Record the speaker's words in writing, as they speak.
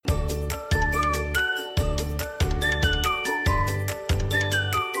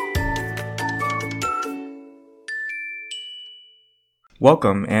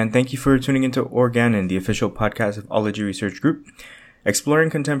Welcome, and thank you for tuning into Organon, the official podcast of Ology Research Group, exploring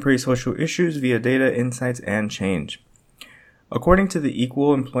contemporary social issues via data, insights, and change. According to the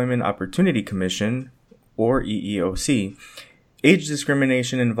Equal Employment Opportunity Commission, or EEOC, age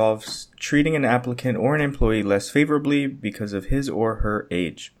discrimination involves treating an applicant or an employee less favorably because of his or her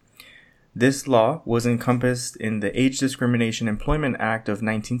age. This law was encompassed in the Age Discrimination Employment Act of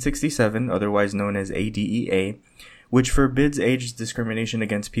 1967, otherwise known as ADEA, which forbids age discrimination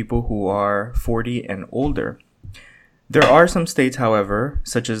against people who are 40 and older. There are some states, however,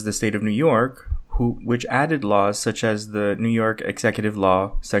 such as the state of New York, which added laws such as the New York Executive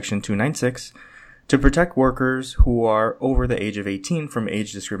Law, Section 296, to protect workers who are over the age of 18 from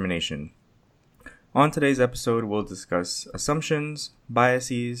age discrimination. On today's episode, we'll discuss assumptions,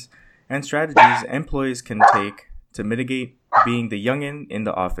 biases, and strategies employees can take to mitigate being the youngin in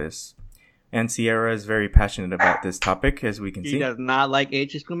the office. And Sierra is very passionate about this topic, as we can see. She does not like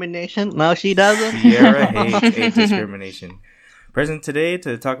age discrimination? No, she doesn't? Sierra hates age discrimination. Present today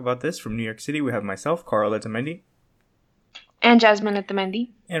to talk about this from New York City, we have myself, Carl Etamendi. And Jasmine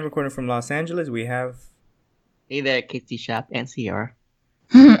Etamendi. And recording from Los Angeles, we have... Hey there, Casey Shap and Sierra.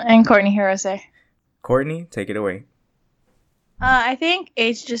 And Courtney Hirose. Courtney, take it away. I think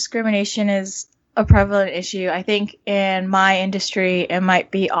age discrimination is a prevalent issue. I think in my industry, it might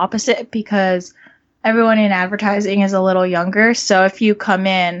be opposite because everyone in advertising is a little younger. So if you come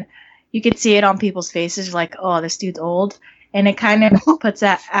in, you can see it on people's faces like, oh, this dude's old. And it kind of puts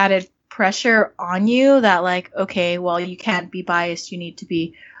that added pressure on you that like, okay, well, you can't be biased. You need to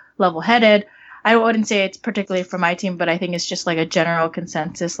be level-headed. I wouldn't say it's particularly for my team, but I think it's just like a general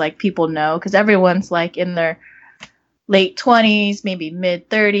consensus. Like people know because everyone's like in their late 20s, maybe mid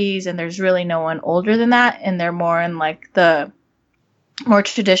 30s, and there's really no one older than that. And they're more in like the more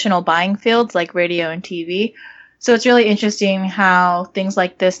traditional buying fields like radio and TV. So it's really interesting how things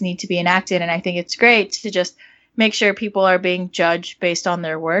like this need to be enacted. And I think it's great to just make sure people are being judged based on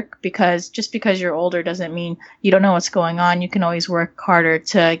their work, because just because you're older doesn't mean you don't know what's going on. You can always work harder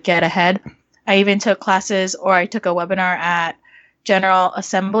to get ahead. I even took classes, or I took a webinar at General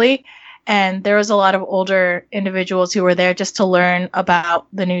Assembly, and there was a lot of older individuals who were there just to learn about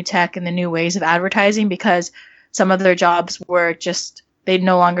the new tech and the new ways of advertising, because some of their jobs were just, they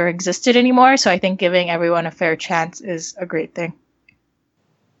no longer existed anymore. So I think giving everyone a fair chance is a great thing.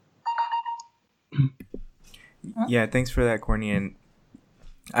 Yeah, thanks for that, Courtney. And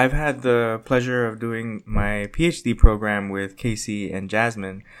I've had the pleasure of doing my PhD program with Casey and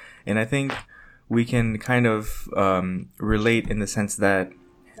Jasmine, and I think we can kind of relate in the sense that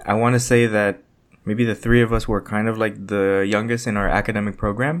I want to say that maybe the three of us were kind of like the youngest in our academic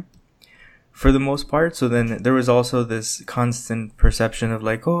program for the most part. So then there was also this constant perception of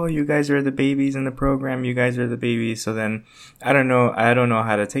like, oh, you guys are the babies in the program. You guys are the babies. So then I don't know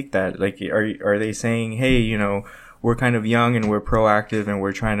how to take that. Like, are they saying, hey, you know, we're kind of young and we're proactive and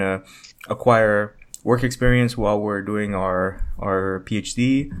we're trying to acquire work experience while we're doing our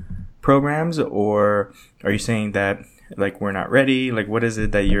PhD programs? Or are you saying that like we're not ready? Like, what is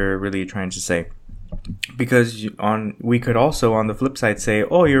it that you're really trying to say? Because we could also on the flip side say,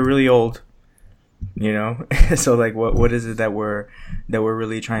 oh, you're really old, you know. So like what is it that we're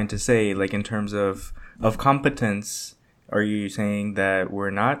really trying to say? Like in terms of competence, are you saying that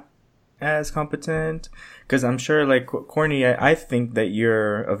we're not as competent? Because I'm sure like Courtney, I think that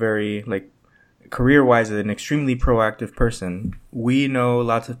you're a very like career-wise an extremely proactive person. We know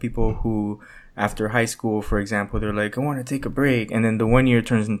lots of people who after high school, for example, they're like, I want to take a break. And then the 1 year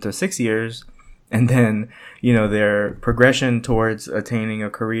turns into 6 years. And then, you know, their progression towards attaining a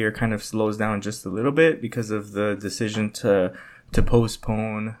career kind of slows down just a little bit because of the decision to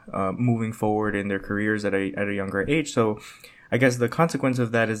postpone moving forward in their careers at a younger age. So I guess the consequence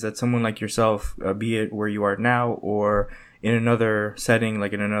of that is that someone like yourself, be it where you are now or in another setting,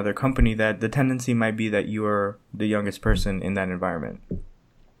 like in another company, that the tendency might be that you are the youngest person in that environment.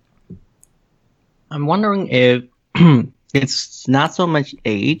 I'm wondering if it's not so much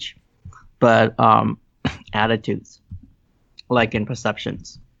age, but attitudes, like in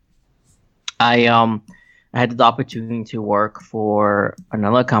perceptions. I had the opportunity to work for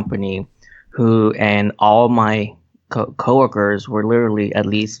another company and all my coworkers were literally at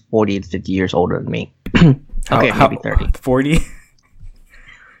least 40 to 50 years older than me. Okay, maybe 30. 40?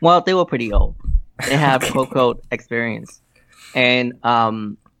 Well, they were pretty old. They have quote experience. And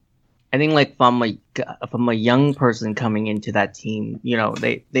I think like from a young person coming into that team, you know,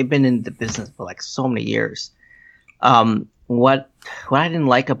 they've been in the business for like so many years. What I didn't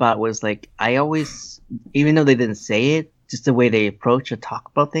like about was like I always, even though they didn't say it, just the way they approach or talk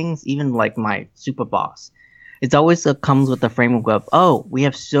about things, even like my super boss, It's always comes with the framework of, oh, we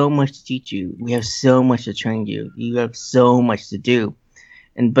have so much to teach you, we have so much to train you, you have so much to do.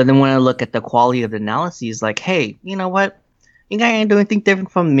 But then when I look at the quality of the analysis, like, hey, you know what? You guys ain't doing anything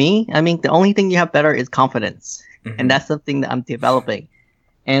different from me. I mean, the only thing you have better is confidence, and that's something that I'm developing.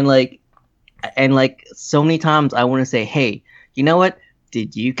 And like so many times, I want to say, hey, you know what?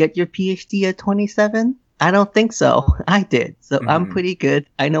 Did you get your PhD at 27? I don't think so. I did, so I'm pretty good.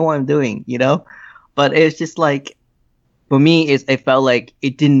 I know what I'm doing, you know. But it's just like, for me, it felt like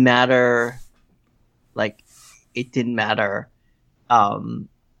it didn't matter. Like, it didn't matter.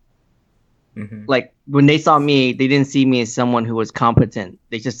 Like when they saw me, they didn't see me as someone who was competent.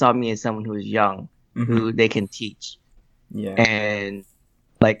 They just saw me as someone who was young, who they can teach. Yeah. And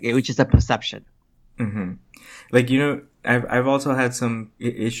like, it was just a perception. Like, you know, I've also had some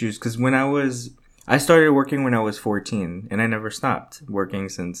issues because I started working when I was 14, and I never stopped working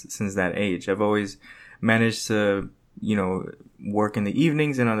since that age. I've always managed to, you know, work in the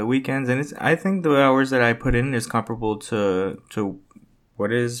evenings and on the weekends, and I think the hours that I put in is comparable to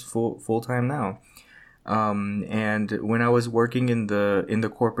what is full time now. And when I was working in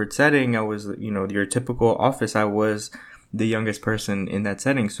the corporate setting, I was, you know, your typical office. I was the youngest person in that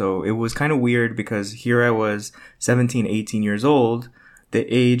setting, so it was kind of weird because here I was 17, 18 years old, the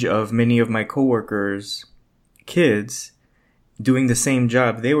age of many of my coworkers' kids, doing the same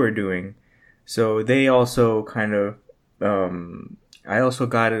job they were doing. So they also kind of, I also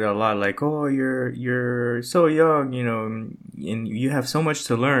got it a lot, like, oh, you're so young, you know, and you have so much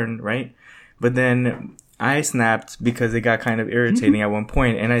to learn, right? But then I snapped because it got kind of irritating at one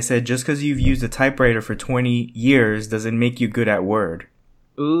point, and I said, just because you've used a typewriter for 20 years doesn't make you good at Word.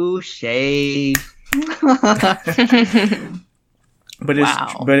 Ooh, shade. But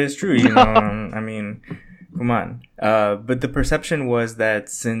it's true, you know. I mean, come on. But the perception was that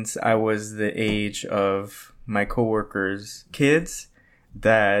since I was the age of my coworkers' kids,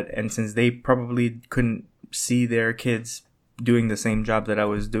 and since they probably couldn't see their kids doing the same job that I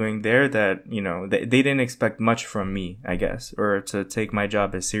was doing there, that, you know, they didn't expect much from me, I guess, or to take my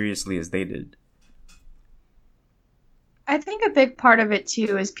job as seriously as they did. I think a big part of it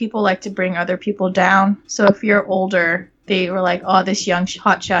too is people like to bring other people down. So if you're older, they were like, oh, this young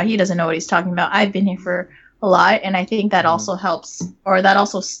hotshot, he doesn't know what he's talking about. I've been here for a lot. And I think that also helps, or that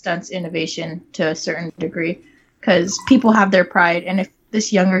also stunts innovation to a certain degree, because people have their pride. And if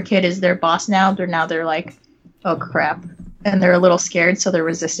this younger kid is their boss now, they're like, oh, crap. And they're a little scared, so they're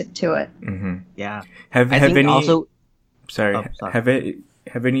resistant to it. Yeah. Have any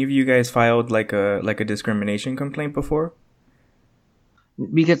of you guys filed like a discrimination complaint before?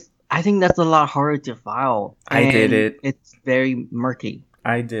 Because I think that's a lot harder to file. I did it. It's very murky.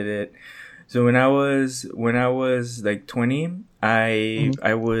 I did it. So when I was like 20, I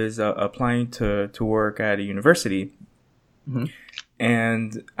was applying to work at a university,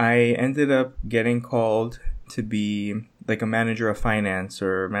 and I ended up getting called to be like a manager of finance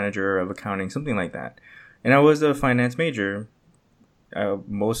or manager of accounting, something like that. And I was a finance major.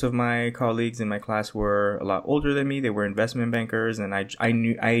 Most of my colleagues in my class were a lot older than me. They were investment bankers, and I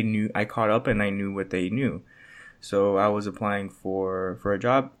caught up and I knew what they knew. So I was applying for a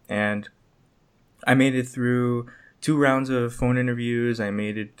job, and I made it through 2 rounds of phone interviews. I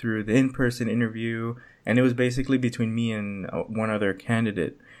made it through the in-person interview, and it was basically between me and one other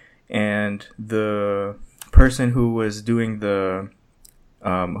candidate. And the person who was doing the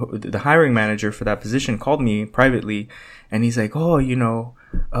hiring manager for that position called me privately, and he's like, oh, you know,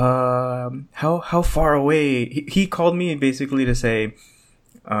 how far away? He called me basically to say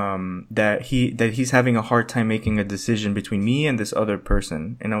that he's having a hard time making a decision between me and this other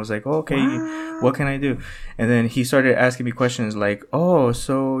person. And I was like, oh, okay, what can I do? And then he started asking me questions like, oh,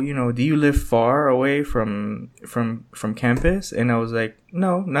 so, you know, do you live far away from campus? And I was like,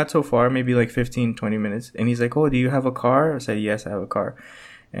 no, not so far, maybe like 15, 20 minutes. And he's like, oh, do you have a car? I said, yes, I have a car.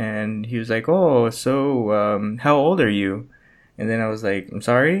 And he was like, oh, so how old are you? And then I was like, I'm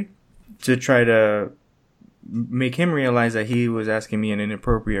sorry, to try to make him realize that he was asking me an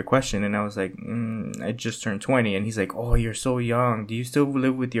inappropriate question. And I was like, I just turned 20. And he's like, oh, you're so young. Do you still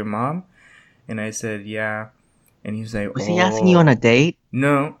live with your mom? And I said, yeah. And he was like, was he asking you on a date?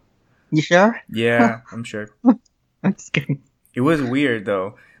 No. You sure? Yeah, I'm sure. I'm just kidding. It was weird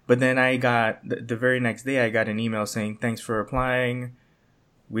though. But then I got, the very next day, I got an email saying, thanks for applying.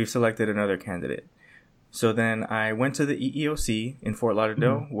 We've selected another candidate. So then I went to the EEOC in Fort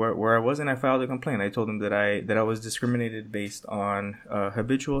Lauderdale, where I was, and I filed a complaint. I told them that I was discriminated based on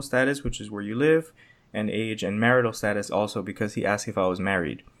habitual status, which is where you live, and age, and marital status also, because he asked if I was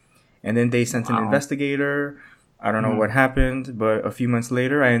married. And then they sent an investigator. I don't know what happened, but a few months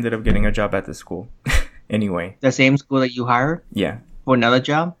later, I ended up getting a job at the school. anyway. The same school that you hired Yeah. for another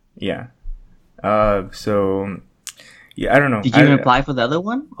job? Yeah. So yeah, I don't know. Did you even apply for the other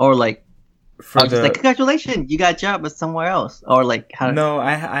one, or like? For Just like, congratulations, you got a job but somewhere else, or like how? No,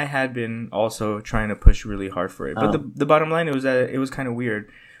 I had been also trying to push really hard for it, but the bottom line was that it was kind of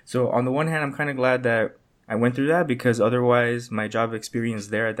weird. So on the one hand, I'm kind of glad that I went through that, because otherwise my job experience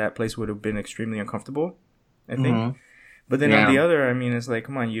there at that place would have been extremely uncomfortable, I think. Mm-hmm. But then on the other, I mean, it's like,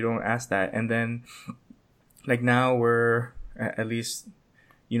 come on, you don't ask that. And then like now we're at least,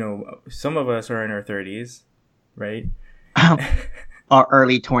 you know, some of us are in our 30s, right? Or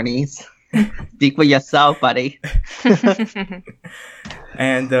early 20s. Speak for yourself, buddy.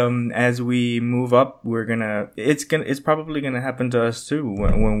 And as we move up, it's probably gonna happen to us too.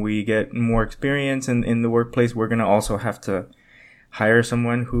 When we get more experience in the workplace, we're gonna also have to hire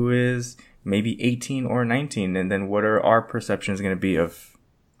someone who is maybe 18 or 19, and then what are our perceptions gonna be of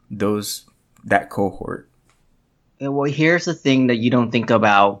that cohort? Well, here's the thing that you don't think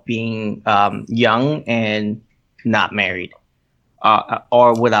about being young and not married.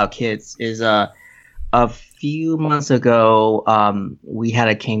 Or without kids is a few months ago we had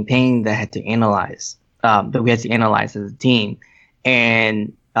a campaign that had to analyze as a team,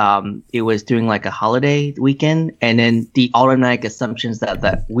 and it was during like a holiday weekend, and then the automatic assumptions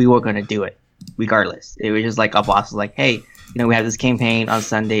that we were going to do it regardless. It was just like our boss was like, hey, you know, we have this campaign on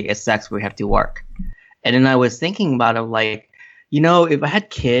Sunday, it sucks, we have to work. And then I was thinking about it, like, you know, if I had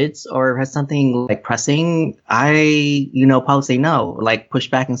kids or had something like pressing, I, you know, probably say no, like push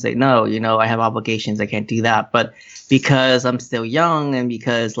back and say, no, you know, I have obligations, I can't do that. But because I'm still young, and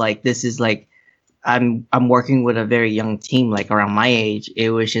because like this is like, I'm working with a very young team, like around my age,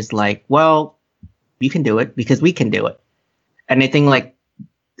 it was just like, well, you can do it because we can do it. And I think like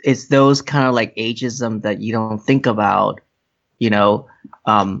it's those kind of like ageism that you don't think about, you know.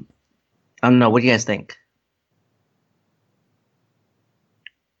 I don't know. What do you guys think?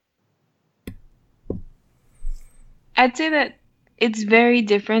 I'd say that it's very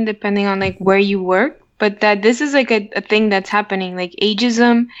different depending on like where you work, but that this is like a thing that's happening. Like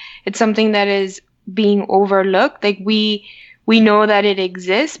ageism, it's something that is being overlooked. Like we know that it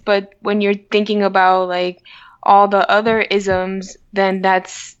exists, but when you're thinking about like all the other isms, then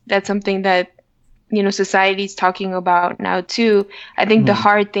that's something that, you know, society's talking about now too. I think the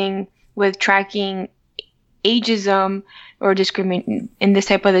hard thing with tracking ageism or in this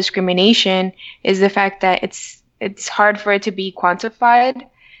type of discrimination is the fact that it's hard for it to be quantified.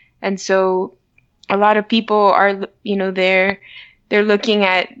 And so a lot of people are, you know, they're looking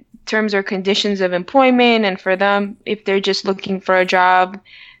at terms or conditions of employment, and for them, if they're just looking for a job,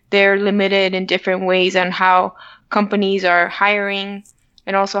 they're limited in different ways on how companies are hiring,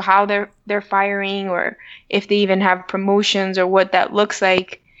 and also how they're firing, or if they even have promotions, or what that looks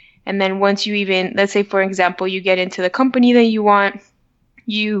like. And then once you even, let's say for example, you get into the company that you want,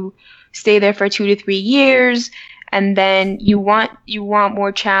 you stay there for 2 to 3 years, and then you want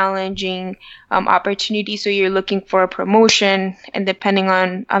more challenging opportunities, so you're looking for a promotion. And depending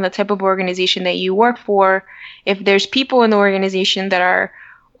on the type of organization that you work for, if there's people in the organization that are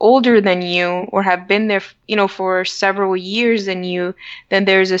older than you or have been there, you know, for several years than you, then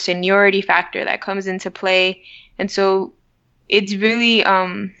there's a seniority factor that comes into play. And so it's really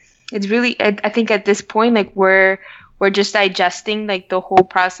I think at this point, like we're just digesting like the whole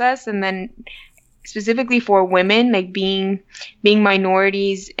process. And then specifically for women, like being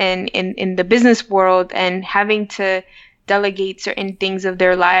minorities and in the business world, and having to delegate certain things of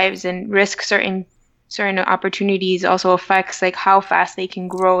their lives and risk certain opportunities, also affects like how fast they can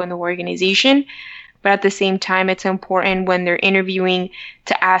grow in the organization. But at the same time, it's important when they're interviewing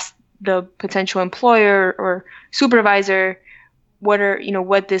to ask the potential employer or supervisor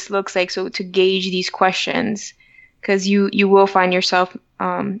what this looks like, so to gauge these questions, because you will find yourself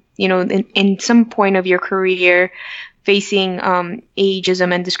in some point of your career facing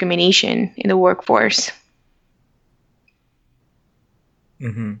ageism and discrimination in the workforce.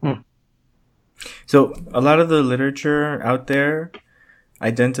 So a lot of the literature out there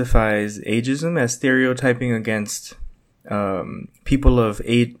identifies ageism as stereotyping against people of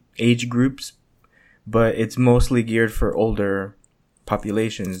age groups, but it's mostly geared for older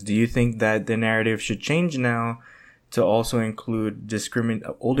populations. Do you think that the narrative should change now to also include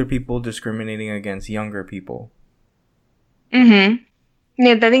older people discriminating against younger people? Yeah,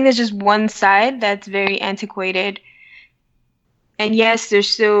 I think there's just one side that's very antiquated. And yes,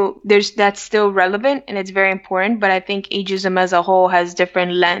 that's still relevant and it's very important, but I think ageism as a whole has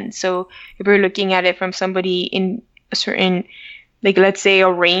different lens. So if we're looking at it from somebody in a certain, like let's say a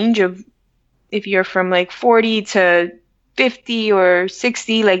range of, if you're from like 40 to 50 or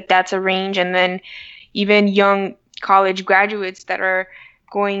 60, like that's a range. And then even young college graduates that are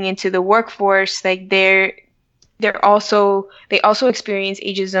going into the workforce, like they also experience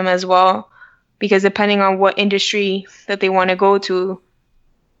ageism as well, because depending on what industry that they want to go to,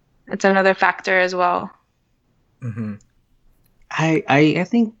 it's another factor as well. Mm-hmm. I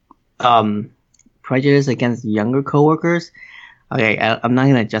think prejudice against younger coworkers. Okay, I'm not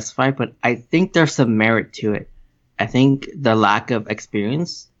gonna justify it, but I think there's some merit to it. I think the lack of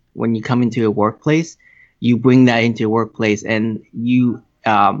experience when you come into a workplace, you bring that into your workplace, and you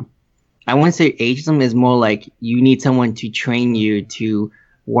I wouldn't say ageism is more like you need someone to train you to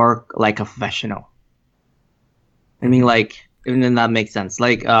work like a professional. I mean, like, and then that makes sense.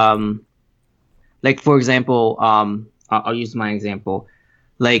 Like for example, I'll use my example.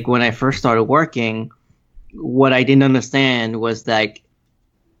 Like when I first started working, what I didn't understand was that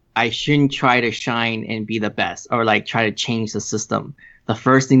I shouldn't try to shine and be the best or like try to change the system. The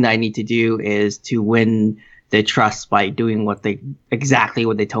first thing that I need to do is to win their trust by doing exactly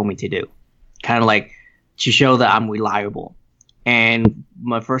what they told me to do. Kind of like to show that I'm reliable. And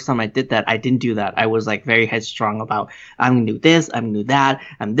my first time I did that, I didn't do that. I was like very headstrong about, I'm going to do this, I'm going to do that,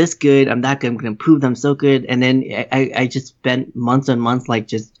 I'm this good, I'm that good, I'm going to prove them so good. And then I just spent months and months like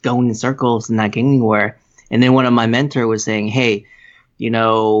just going in circles and not getting anywhere. And then one of my mentor was saying, hey, you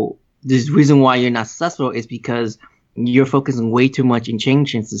know, the reason why you're not successful is because you're focusing way too much in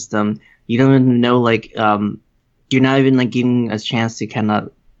changing system. You don't even know, like, you're not even like giving us a chance to kind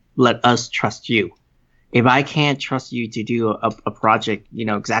of let us trust you. If I can't trust you to do a project, you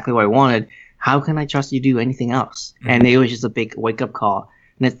know, exactly what I wanted, how can I trust you to do anything else? Mm-hmm. And it was just a big wake up call.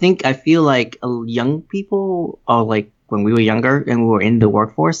 And I feel like young people, or like when we were younger and we were in the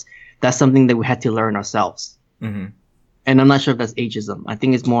workforce, that's something that we had to learn ourselves. Mm-hmm. And I'm not sure if that's ageism. I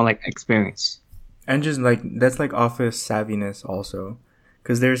think it's more like experience. And just like, that's like office savviness also.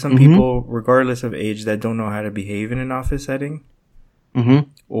 Because there are some people, regardless of age, that don't know how to behave in an office setting. Mm-hmm.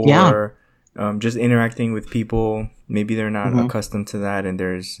 Or just interacting with people. Maybe they're not accustomed to that, and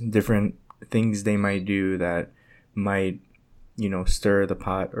there's different things they might do that might, you know, stir the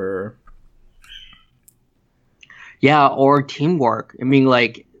pot or... Yeah, or teamwork. I mean,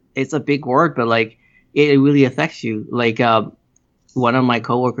 like, it's a big word, but like, it really affects you. Like, one of my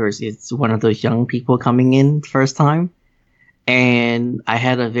coworkers is one of those young people coming in first time. And I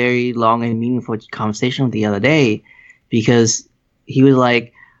had a very long and meaningful conversation the other day because he was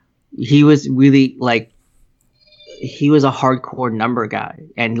like, he was really like, he was a hardcore number guy.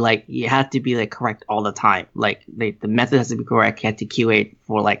 And like, you had to be like correct all the time. Like the method has to be correct. You had to QA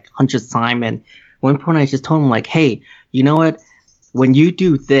for like hundreds of time. And one point I just told him like, hey, you know what? When you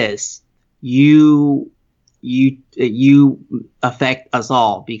do this, you affect us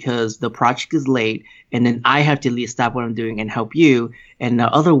all because the project is late and then I have to stop what I'm doing and help you. And the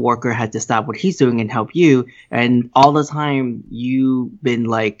other worker had to stop what he's doing and help you. And all the time you've been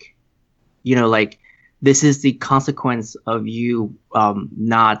like, you know, like this is the consequence of you,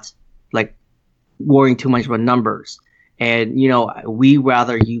 not like worrying too much about numbers. And, you know, we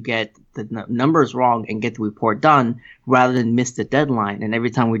rather you get the numbers wrong and get the report done rather than miss the deadline. And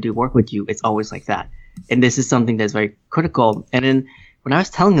every time we do work with you, it's always like that. And this is something that's very critical. And then when I was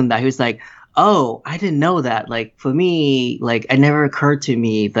telling him that, he was like, oh, I didn't know that. Like, for me, like, it never occurred to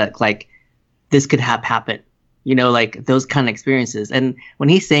me that, like, this could have happened. You know, like, those kind of experiences. And when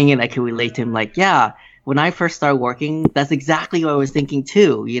he's saying it, I can relate to him. Like, yeah, when I first started working, that's exactly what I was thinking,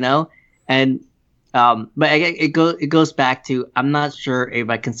 too, you know? And, but it goes back to, I'm not sure if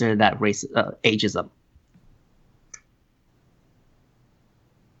I consider that ageism.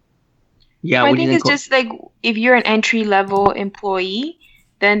 Yeah, I think it's just like if you're an entry level employee,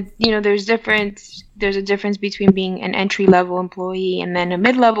 then you know there's a difference between being an entry level employee and then a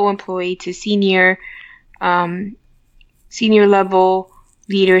mid level employee to senior level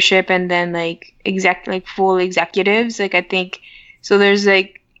leadership and then like full executives. Like I think so there's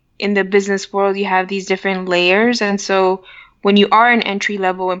like in the business world you have these different layers, and so when you are an entry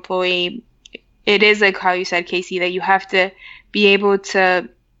level employee, it is like how you said, Casey, that you have to be able to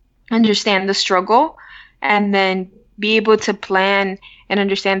understand the struggle and then be able to plan and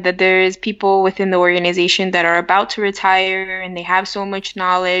understand that there is people within the organization that are about to retire and they have so much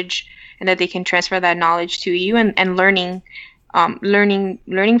knowledge and that they can transfer that knowledge to you and learning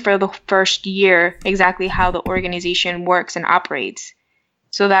for the first year exactly how the organization works and operates.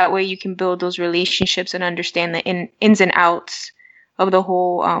 So that way you can build those relationships and understand the ins and outs of the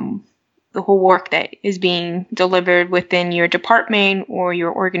whole work that is being delivered within your department or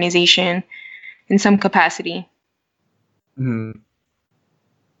your organization in some capacity. Mm-hmm.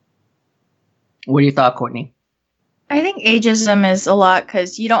 What do you thought, Courtney? I think ageism is a lot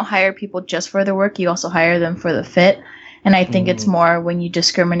because you don't hire people just for their work, you also hire them for the fit. And I think it's more when you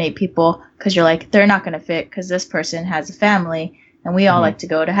discriminate people because you're like, they're not going to fit because this person has a family and we all like to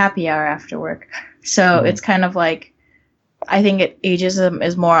go to happy hour after work. So it's kind of like, I think ageism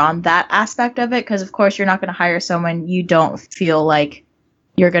is more on that aspect of it because, of course, you're not going to hire someone you don't feel like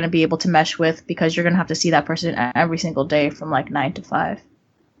you're going to be able to mesh with because you're going to have to see that person every single day from like 9 to 5.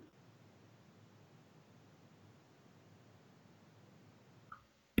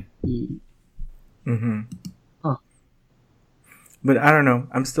 Mm-hmm. Huh. But I don't know.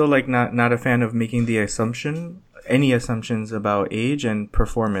 I'm still like not a fan of making any assumptions about age and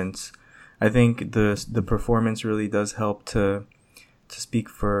performance. I think the performance really does help to speak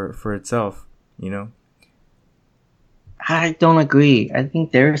for itself, you know? I don't agree. I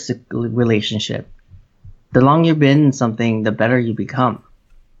think there's a relationship. The longer you've been in something, the better you become.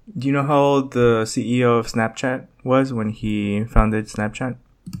 Do you know how old the CEO of Snapchat was when he founded Snapchat?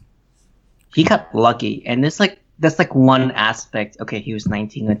 He got lucky, and that's like one aspect. Okay, he was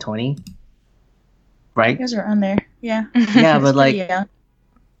 19 or 20, right? You guys are on there, yeah. Yeah, but like, young.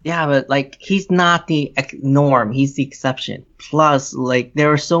 yeah, but like, he's not the norm. He's the exception. Plus, like, there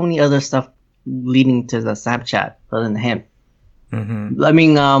are so many other stuff leading to the Snapchat other than him. Mm-hmm. I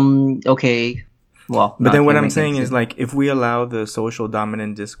mean, okay, well. But then what I'm saying is like, if we allow the social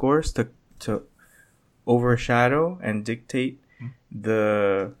dominant discourse to overshadow and dictate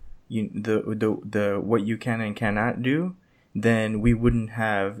the what you can and cannot do, then we wouldn't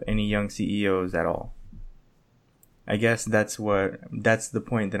have any young CEOs at all. I guess that's the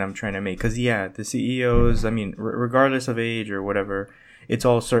point that I'm trying to make. Because yeah, the CEOs, I mean, regardless of age or whatever, it's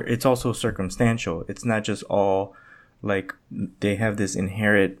also circumstantial. It's not just all like they have this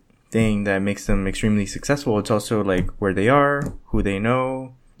inherent thing that makes them extremely successful. It's also like where they are, who they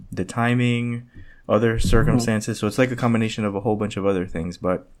know, the timing, other circumstances. So it's like a combination of a whole bunch of other things.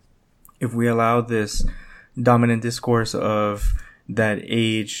 But if we allow this dominant discourse of that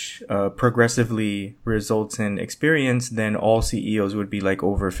age progressively results in experience, then all CEOs would be like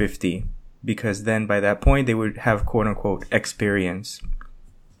over 50, because then by that point they would have quote unquote experience.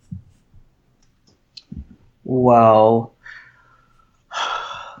 Well,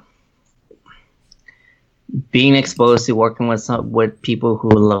 being exposed to working with people who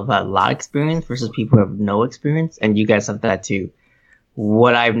have a lot of experience versus people who have no experience, and you guys have that too.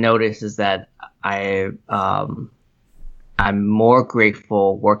 What I've noticed is that I'm more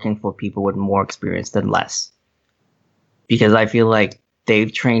grateful working for people with more experience than less, because I feel like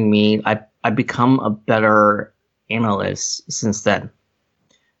they've trained me. I've become a better analyst since then.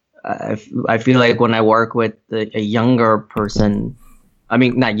 I feel like when I work with a younger person, I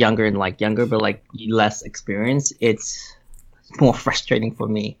mean, not younger and like younger, but like less experience, it's more frustrating for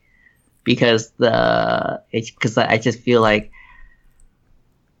me because I just feel like,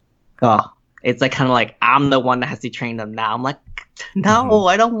 oh, it's like kind of like I'm the one that has to train them now. I'm like, no,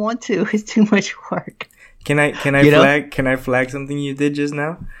 I don't want to. It's too much work. Can I flag something you did just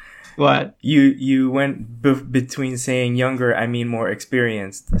now? What? You went between saying younger, I mean more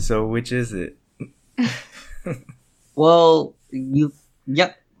experienced. So which is it? Well,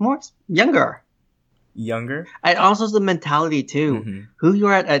 more younger. Younger? And also the mentality too. Mm-hmm. Who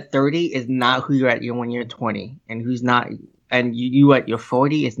you're at 30 is not who you're at when you're 20, and who's not, and you at your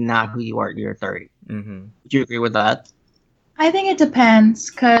 40 is not who you are at your 30. Mm-hmm. Would you agree with that? I think it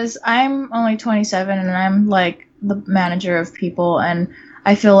depends because I'm only 27 and I'm like the manager of people, and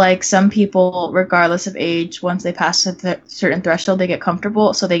I feel like some people, regardless of age, once they pass a certain threshold, they get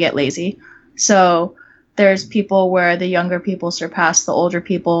comfortable, so they get lazy. So there's people where the younger people surpass the older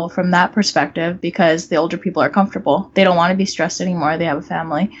people from that perspective because the older people are comfortable. They don't want to be stressed anymore. They have a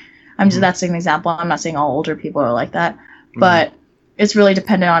family. That's an example. I'm not saying all older people are like that, but it's really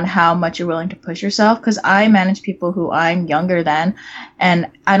dependent on how much you're willing to push yourself, because I manage people who I'm younger than,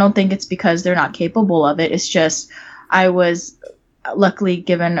 and I don't think it's because they're not capable of it. It's just I was luckily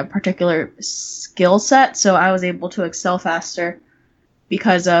given a particular skill set, so I was able to excel faster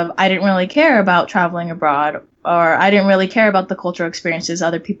because of I didn't really care about traveling abroad, or I didn't really care about the cultural experiences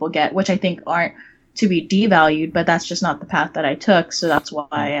other people get, which I think aren't to be devalued, but that's just not the path that I took, so that's why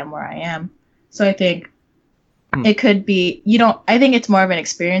I am where I am. So I think it could be, I think it's more of an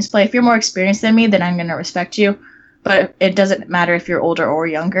experience play. If you're more experienced than me, then I'm going to respect you. But it doesn't matter if you're older or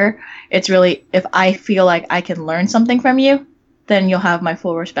younger. It's really, if I feel like I can learn something from you, then you'll have my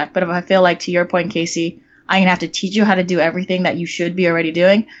full respect. But if I feel like, to your point, Casey, I'm going to have to teach you how to do everything that you should be already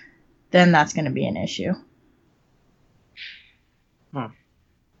doing, then that's going to be an issue. I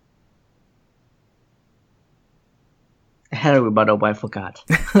had a rebuttal, but I forgot.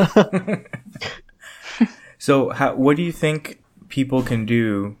 So, what do you think people can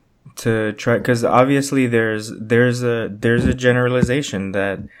do to try? Because obviously, there's a generalization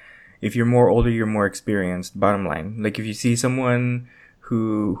that if you're more older, you're more experienced. Bottom line, like if you see someone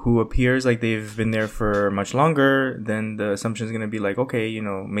who appears like they've been there for much longer, then the assumption is going to be like, okay,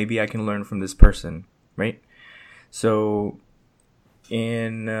 maybe I can learn from this person, right? So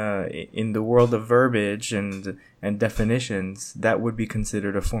in the world of verbiage and definitions, that would be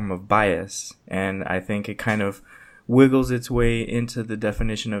considered a form of bias, and I think it kind of wiggles its way into the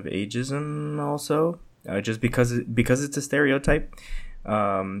definition of ageism also, just because it's a stereotype.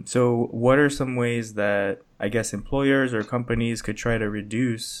 So what are some ways that I guess employers or companies could try to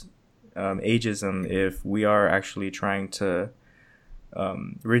reduce ageism if we are actually trying to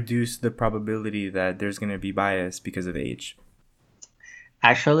reduce the probability that there's going to be bias because of age?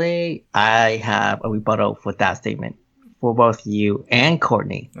 Actually, I have a rebuttal for that statement for both you and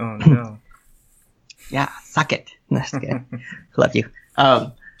Courtney. Oh no. Yeah, suck it. Just kidding. Love you.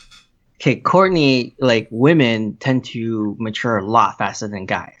 Okay, Courtney, like women tend to mature a lot faster than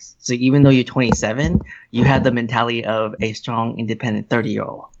guys. So even though you're 27, you have the mentality of a strong, independent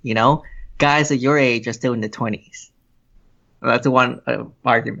 30-year-old. Guys at your age are still in the 20s. That's one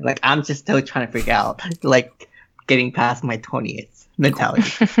argument. Like I'm just still trying to figure out, like getting past my 20th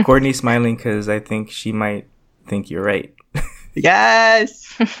mentality. Courtney's smiling because I think she might think you're right.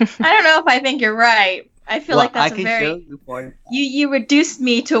 Yes. I don't know if I think you're right. I feel like that's a very you reduced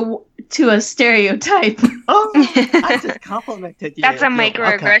me to a stereotype. Oh, I just complimented you. That's a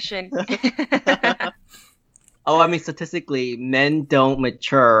microaggression. Okay. Oh, I mean, statistically, men don't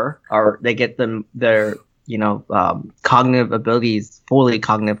mature, or they get their cognitive abilities, fully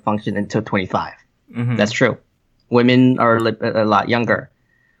cognitive function until 25. Mm-hmm. That's true. Women are a lot younger.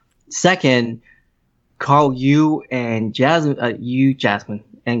 Second, Carl, you and Jasmine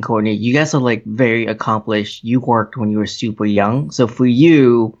and Courtney, you guys are like very accomplished. You worked when you were super young. So for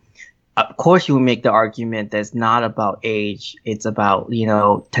you, of course, you would make the argument that it's not about age. It's about,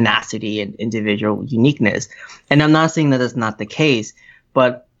 tenacity and individual uniqueness. And I'm not saying that that's not the case,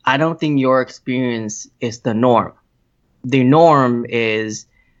 but I don't think your experience is the norm. The norm is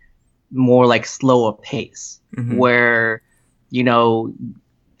more like slower pace, mm-hmm. where,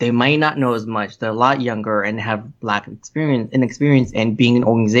 they might not know as much. They're a lot younger and have lack of experience, and being in an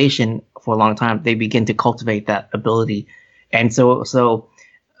organization for a long time, they begin to cultivate that ability. And so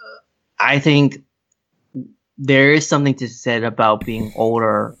I think there is something to said about being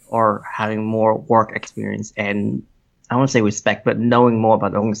older or having more work experience and I won't say respect, but knowing more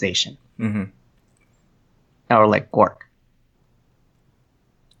about the organization. Mm-hmm. Or like work.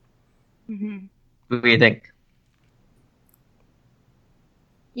 Mm-hmm. What do you think?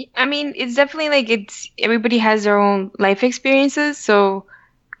 I mean, it's definitely like everybody has their own life experiences. So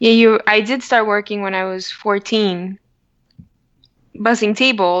yeah, I did start working when I was 14, bussing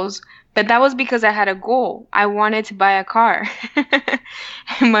tables, but that was because I had a goal. I wanted to buy a car.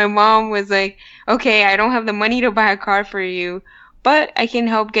 And my mom was like, okay, I don't have the money to buy a car for you, but I can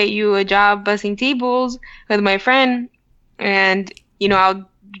help get you a job bussing tables with my friend. And, I'll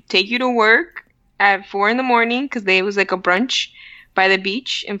take you to work at 4 a.m. because there was like a brunch by the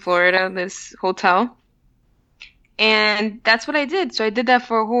beach in Florida, this hotel. And that's what I did. So I did that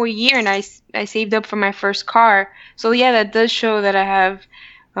for a whole year, and I saved up for my first car. So yeah, that does show that I have,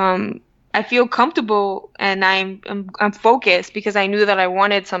 I feel comfortable and I'm focused because I knew that I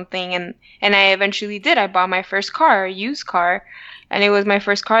wanted something, and I eventually did. I bought my first car, a used car, and it was my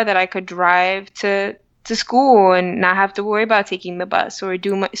first car that I could drive to school and not have to worry about taking the bus or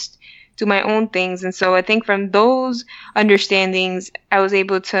do my own things. And so I think from those understandings, I was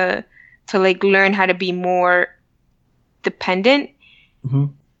able to like learn how to be more dependent. Mm-hmm.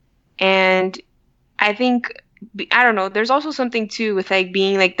 And I think, I don't know, there's also something too with like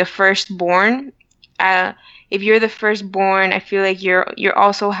being like the firstborn. If you're the firstborn, I feel like you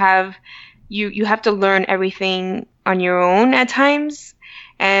also have you have to learn everything on your own at times.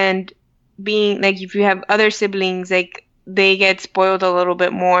 And being like, if you have other siblings, like they get spoiled a little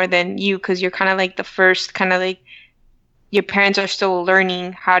bit more than you because you're kind of like the first, kind of like your parents are still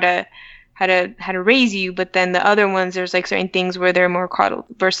learning how to raise you, but then the other ones, there's like certain things where they're more coddled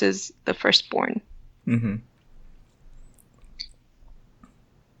versus the firstborn. Mm-hmm.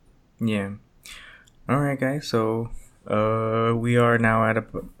 Yeah. All right, guys. So we are now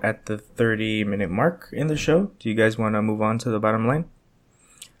at the 30-minute mark in the show. Do you guys want to move on to the bottom line?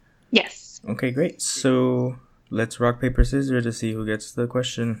 Yes. Okay, great. So let's rock, paper, scissors to see who gets the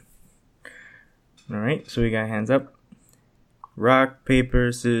question. All right. So we got hands up. Rock,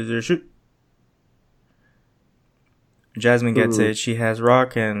 paper, scissors, shoot. Jasmine gets it. She has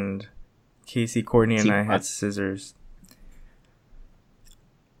rock, and Casey, Courtney, and I had Seapot. scissors.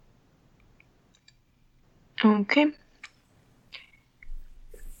 Okay.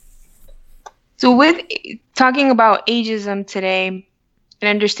 So with talking about ageism today and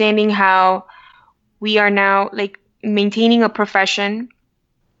understanding how we are now like maintaining a profession,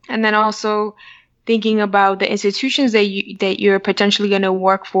 and then also thinking about the institutions that you're potentially going to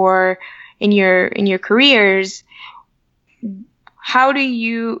work for in your careers, how do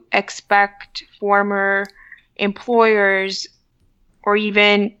you expect former employers, or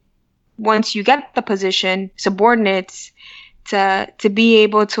even once you get the position, subordinates, to be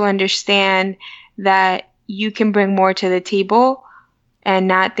able to understand that you can bring more to the table and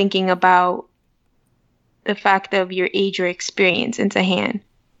not thinking about the fact of your age or experience into hand?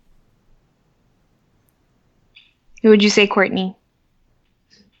 Who would you say, Courtney?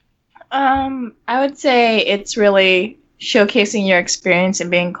 I would say it's really showcasing your experience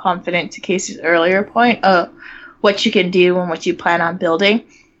and being confident, to Casey's earlier point, of what you can do and what you plan on building.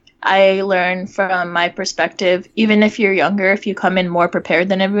 I learned from my perspective, even if you're younger, if you come in more prepared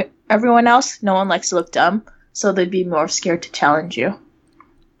than everyone else, no one likes to look dumb, so they'd be more scared to challenge you.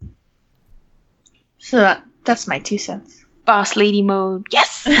 So that's my 2 cents. Boss lady mode.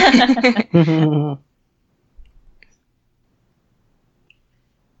 Yes!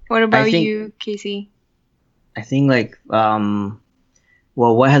 What about you, Casey? I think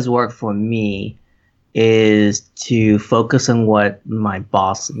what has worked for me is to focus on what my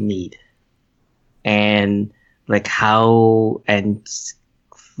boss need, and reflecting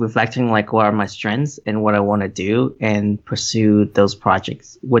what are my strengths and what I want to do, and pursue those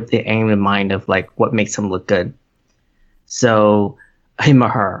projects with the aim in mind of what makes him look good. So him or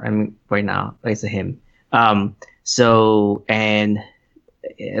her, I mean, right now it's a him. My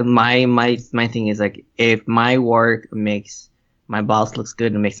thing is if my work makes my boss looks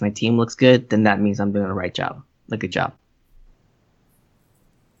good and makes my team looks good, then that means I'm doing the right job, a good job.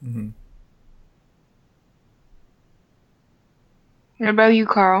 Mm-hmm. What about you,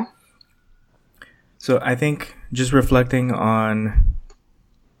 Carl? So I think just reflecting on,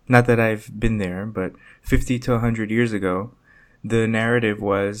 not that I've been there, but 50 to 100 years ago, the narrative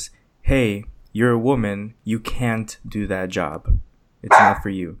was, hey, you're a woman, you can't do that job. It's not for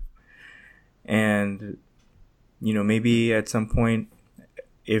you. And, maybe at some point,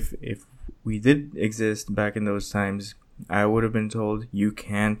 if we did exist back in those times, I would have been told, you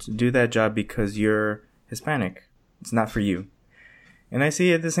can't do that job because you're Hispanic. It's not for you. And I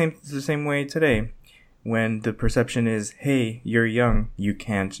see it the same way today, when the perception is, hey, you're young, you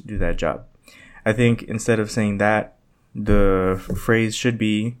can't do that job. I think instead of saying that, the phrase should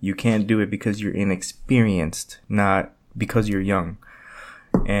be, you can't do it because you're inexperienced, not because you're young.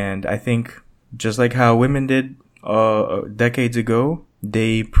 And I think just like how women did decades ago,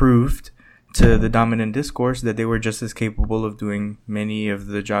 they proved to the dominant discourse that they were just as capable of doing many of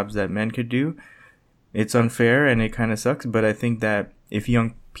the jobs that men could do. It's unfair and it kind of sucks, but I think that if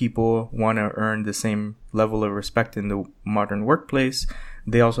young people want to earn the same level of respect in the modern workplace,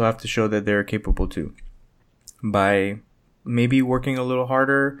 they also have to show that they're capable too. By maybe working a little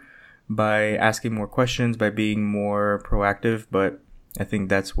harder, by asking more questions, by being more proactive, but I think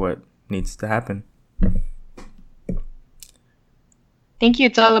that's what needs to happen. Thank you.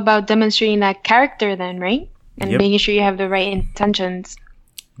 It's all about demonstrating that character then, right? And making sure you have the right intentions.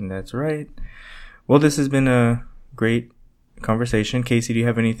 That's right. Well, this has been a great conversation. Casey, do you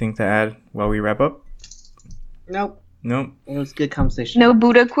have anything to add while we wrap up? Nope. Nope. It was a good conversation. No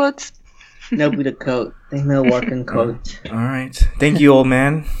Buddha quotes? No Buddha quote. There's no working quote. All right. Thank you, old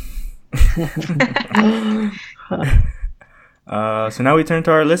man. So now we turn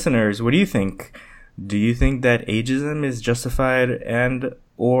to our listeners. What do you think? Do you think that ageism is justified and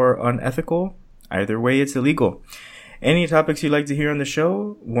or unethical? Either way, it's illegal. Any topics you'd like to hear on the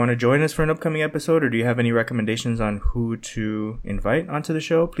show? Want to join us for an upcoming episode, or do you have any recommendations on who to invite onto the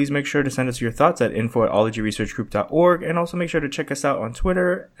show? Please make sure to send us your thoughts at info@ologyresearchgroup.org, and also make sure to check us out on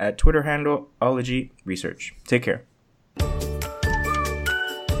Twitter at Twitter handle ologyresearch. Take care.